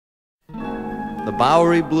the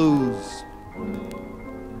Bowery Blues.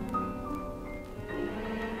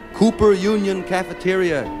 Cooper Union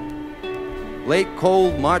Cafeteria, late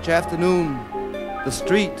cold March afternoon. The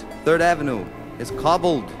street, 3rd Avenue, is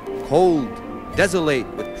cobbled, cold, desolate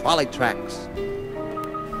with trolley tracks.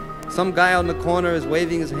 Some guy on the corner is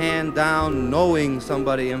waving his hand down, knowing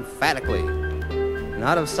somebody emphatically. And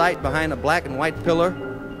out of sight behind a black and white pillar,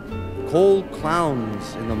 cold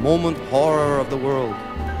clowns in the moment horror of the world.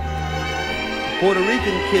 A Puerto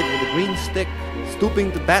Rican kid with a green stick,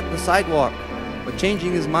 stooping to bat the sidewalk, but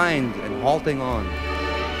changing his mind and halting on.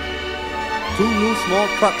 2 new small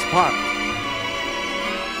trucks parked.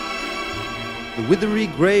 The withery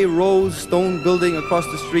gray rose stone building across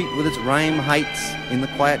the street with its rhyme heights in the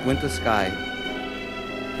quiet winter sky.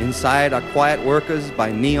 Inside are quiet workers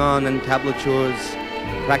by neon and tablatures,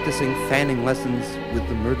 practicing fanning lessons with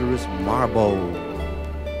the murderous Marbo.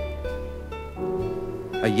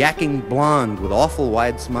 A yakking blonde with awful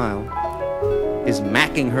wide smile is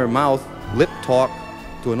macking her mouth, lip talk,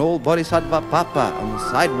 to an old bodhisattva papa on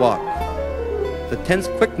the sidewalk. The tense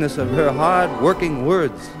quickness of her hard-working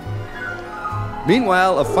words.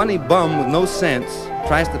 Meanwhile, a funny bum with no sense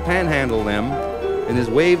tries to panhandle them and is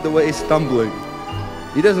waved away stumbling.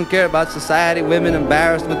 He doesn't care about society, women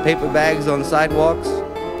embarrassed with paper bags on sidewalks.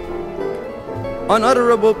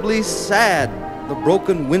 Unutterably sad, the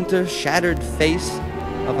broken winter shattered face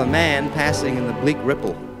of a man passing in the bleak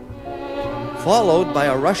ripple, followed by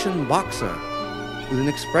a Russian boxer with an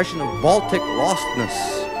expression of Baltic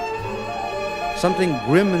lostness. Something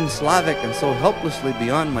grim and Slavic and so helplessly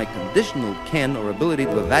beyond my conditional ken or ability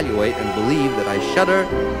to evaluate and believe that I shudder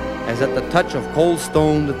as at the touch of cold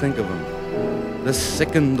stone to think of him. The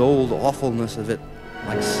sickened old awfulness of it,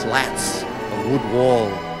 like slats of wood wall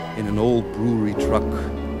in an old brewery truck.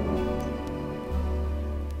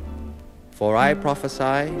 For I prophesy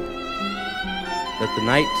that the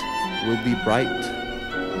night will be bright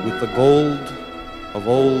with the gold of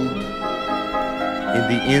old in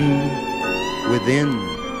the inn within.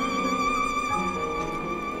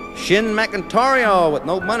 Shin McIntorio with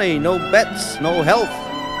no money, no bets, no health,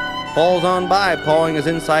 falls on by pawing his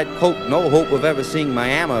inside coat, no hope of ever seeing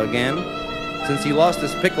Miami again, since he lost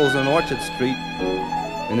his pickles on Orchard Street,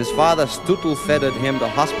 and his father stuttle-fedded him to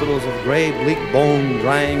hospitals of gray, bleak bone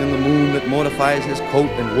drying in the moon that mortifies his coat,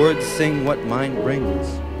 and words sing what mind brings.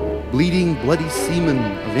 Bleeding, bloody seamen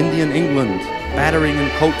of Indian England, battering in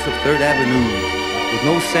coats of 3rd Avenue, with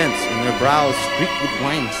no sense in their brows streaked with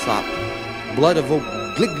wine-sop. Blood of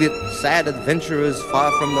obligate, sad adventurers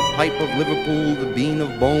far from the pipe of Liverpool, the bean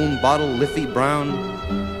of bone, bottle Liffey Brown,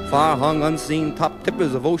 far hung unseen top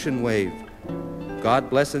tippers of ocean wave. God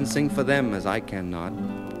bless and sing for them as I cannot.